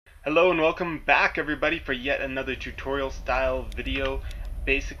Hello and welcome back everybody for yet another tutorial style video.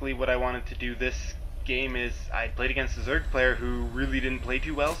 Basically what I wanted to do this game is I played against a Zerg player who really didn't play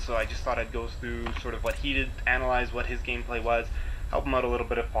too well, so I just thought I'd go through sort of what he did, analyze what his gameplay was, help him out a little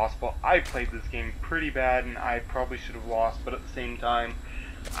bit if possible. I played this game pretty bad and I probably should have lost, but at the same time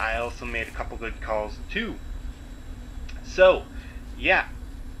I also made a couple good calls too. So yeah,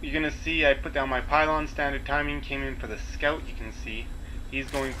 you're gonna see I put down my pylon, standard timing, came in for the scout. You can see he's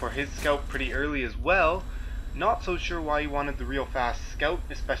going for his scout pretty early as well. Not so sure why he wanted the real fast scout,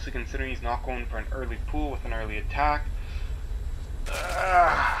 especially considering he's not going for an early pool with an early attack.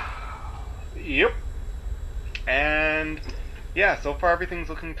 Yep. And yeah, so far everything's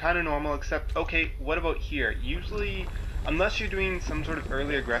looking kind of normal, except, okay, what about here? Usually, unless you're doing some sort of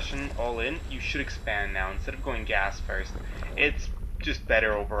early aggression all in, you should expand now instead of going gas first. It's just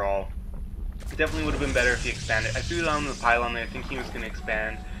better overall. It definitely would have been better if he expanded. I threw down the pylon there thinking he was going to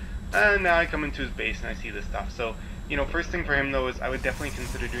expand, and now I come into his base and I see this stuff. So, you know, first thing for him though is I would definitely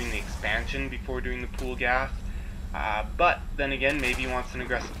consider doing the expansion before doing the pool gas. But then again, maybe he wants an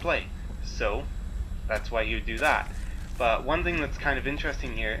aggressive play, so that's why he would do that. But one thing that's kind of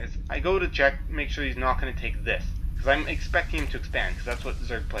interesting here is I go to check, make sure he's not going to take this, because I'm expecting him to expand, because that's what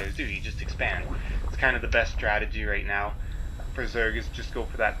Zerg players do, you just expand. It's kind of the best strategy right now for Zerg, is just go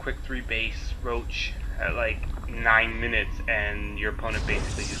for that quick 3 base roach at like 9 minutes and your opponent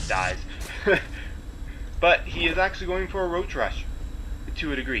basically just dies. But he is actually going for a roach rush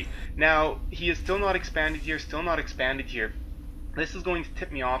to a degree. Now, he is still not expanded here, still not expanded here. This is going to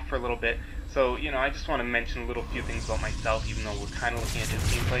tip me off for a little bit, so, you know, I just want to mention a little few things about myself, even though we're kind of looking at his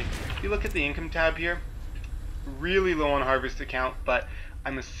gameplay. If you look at the income tab here, really low on harvest account, but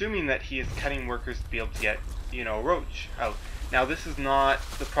I'm assuming that he is cutting workers to be able to get, you know, roach out. Now, this is not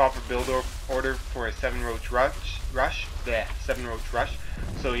the proper build order for a 7 roach rush.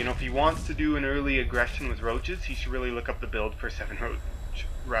 So, you know, if he wants to do an early aggression with roaches, he should really look up the build for 7 roach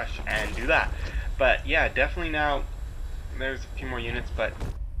rush and do that. But yeah, definitely now there's a few more units, but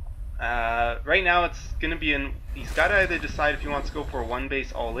right now it's gonna be he's got to either decide if he wants to go for a 1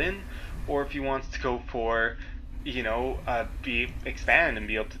 base all in, or if he wants to go for, you know, expand and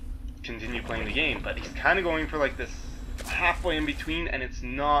be able to continue playing the game. But he's kind of going for like this halfway in between, and it's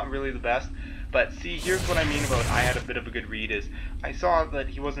not really the best. But see, here's what I mean about I had a bit of a good read is I saw that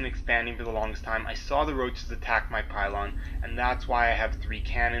he wasn't expanding for the longest time. I saw the roaches attack my pylon, and that's why I have 3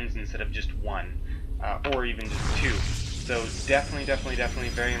 cannons instead of just 1, or even just 2. So definitely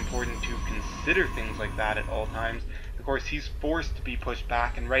very important to consider things like that at all times. Of course, he's forced to be pushed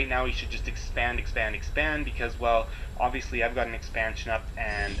back, and right now he should just expand because, well, obviously I've got an expansion up,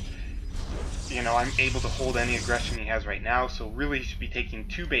 and you know, I'm able to hold any aggression he has right now, so really he should be taking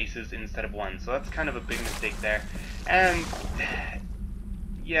 2 bases instead of 1. So that's kind of a big mistake there. And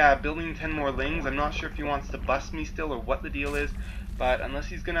yeah, building 10 more lings, I'm not sure if he wants to bust me still or what the deal is, but unless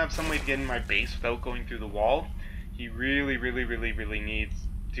he's going to have some way to get in my base without going through the wall, he really needs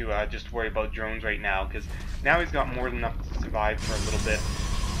to just worry about drones right now, because now he's got more than enough to survive for a little bit.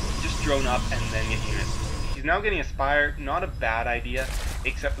 Just drone up and then get units. He's now getting a Spire, not a bad idea,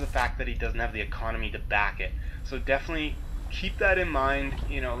 except for the fact that he doesn't have the economy to back it. So definitely keep that in mind.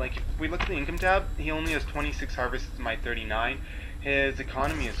 You know, like if we look at the income tab, he only has 26 harvests to my 39. His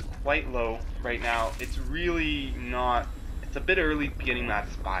economy is quite low right now. It's really not, it's a bit early getting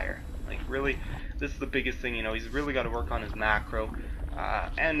that Spire. Like really, this is the biggest thing, you know, he's really got to work on his macro.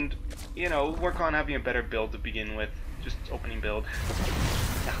 And, you know, work on having a better build to begin with. Just opening build.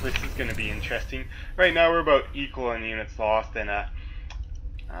 Now this is going to be interesting. Right now we're about equal on units lost, and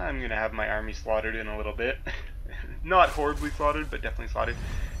I'm going to have my army slaughtered in a little bit. Not horribly slaughtered, but definitely slaughtered.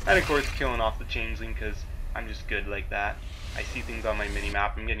 And of course killing off the changeling, because I'm just good like that. I see things on my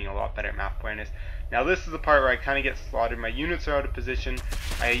mini-map. I'm getting a lot better at map awareness. Now this is the part where I kind of get slaughtered. My units are out of position.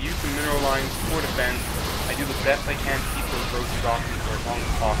 I use the mineral lines for defense. I do the best I can to keep those roaches off me for as long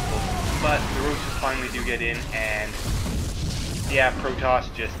as possible. But the roaches finally do get in, and yeah, Protoss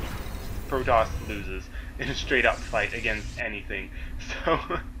loses in a straight up fight against anything. So,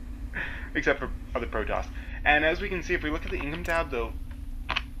 except for other Protoss. And as we can see, if we look at the income tab though,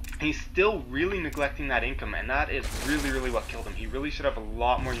 he's still really neglecting that income, and that is really what killed him. He really should have a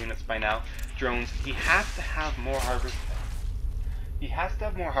lot more units by now. Drones. He has to have more harvesters. He has to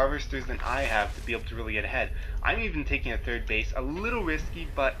have more harvesters than I have to be able to really get ahead. I'm even taking a 3rd base, a little risky,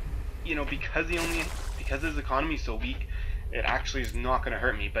 but you know, because his economy is so weak, it actually is not going to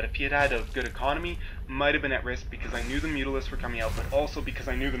hurt me. But if he had had a good economy, might have been at risk, because I knew the Mutalisks were coming out, but also because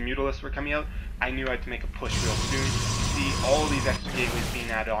I knew the Mutalisks were coming out, I knew I had to make a push real soon. See all these extra gateways being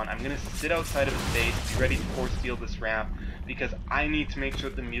added on. I'm going to sit outside of his base, be ready to force field this ramp, because I need to make sure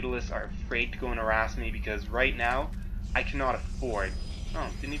that the Mutalisks are afraid to go and harass me, because right now I cannot afford. Oh,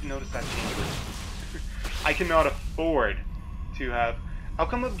 didn't even notice that change. I cannot afford to have. How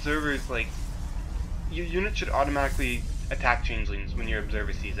come observers, like, your unit should automatically attack changelings when your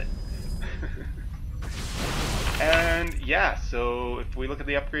observer sees it? And yeah, so if we look at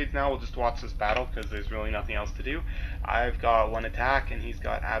the upgrades now, we'll just watch this battle because there's really nothing else to do. I've got 1 attack and he's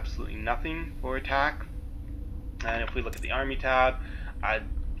got absolutely nothing for attack. And if we look at the army tab, a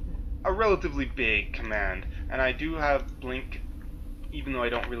relatively big command. And I do have blink, even though I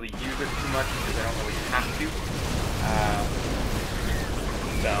don't really use it too much because I don't really have to.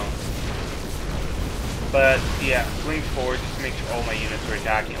 But yeah, blink forward just to make sure all my units are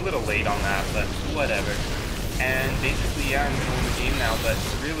attacking. A little late on that, but whatever. And basically, yeah, I'm gonna win the game now. But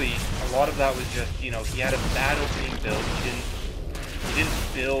really, a lot of that was just, you know, he had a bad opening build. He didn't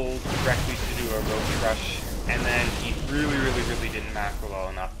build correctly to do a roach rush, and then he really didn't macro well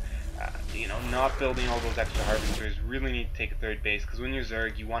enough. You know, not building all those extra harbingers. Really need to take a third base because when you're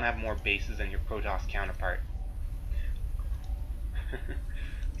Zerg, you want to have more bases than your Protoss counterpart.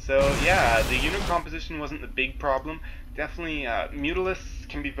 So yeah, the unit composition wasn't the big problem. Definitely, Mutalisks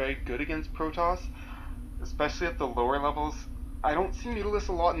can be very good against Protoss, especially at the lower levels. I don't see Mutalisks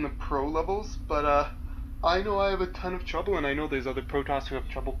a lot in the pro levels, but I know I have a ton of trouble, and I know there's other Protoss who have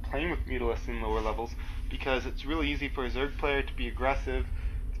trouble playing with Mutalisks in lower levels, because it's really easy for a Zerg player to be aggressive,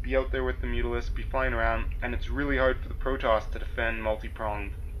 to be out there with the Mutalisks, be flying around, and it's really hard for the Protoss to defend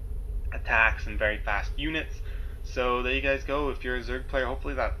multi-pronged attacks and very fast units. So there you guys go. If you're a Zerg player,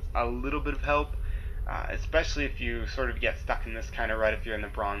 hopefully that's a little bit of help, especially if you sort of get stuck in this kind of rut if you're in the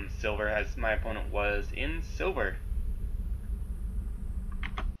bronze silver, as my opponent was in silver.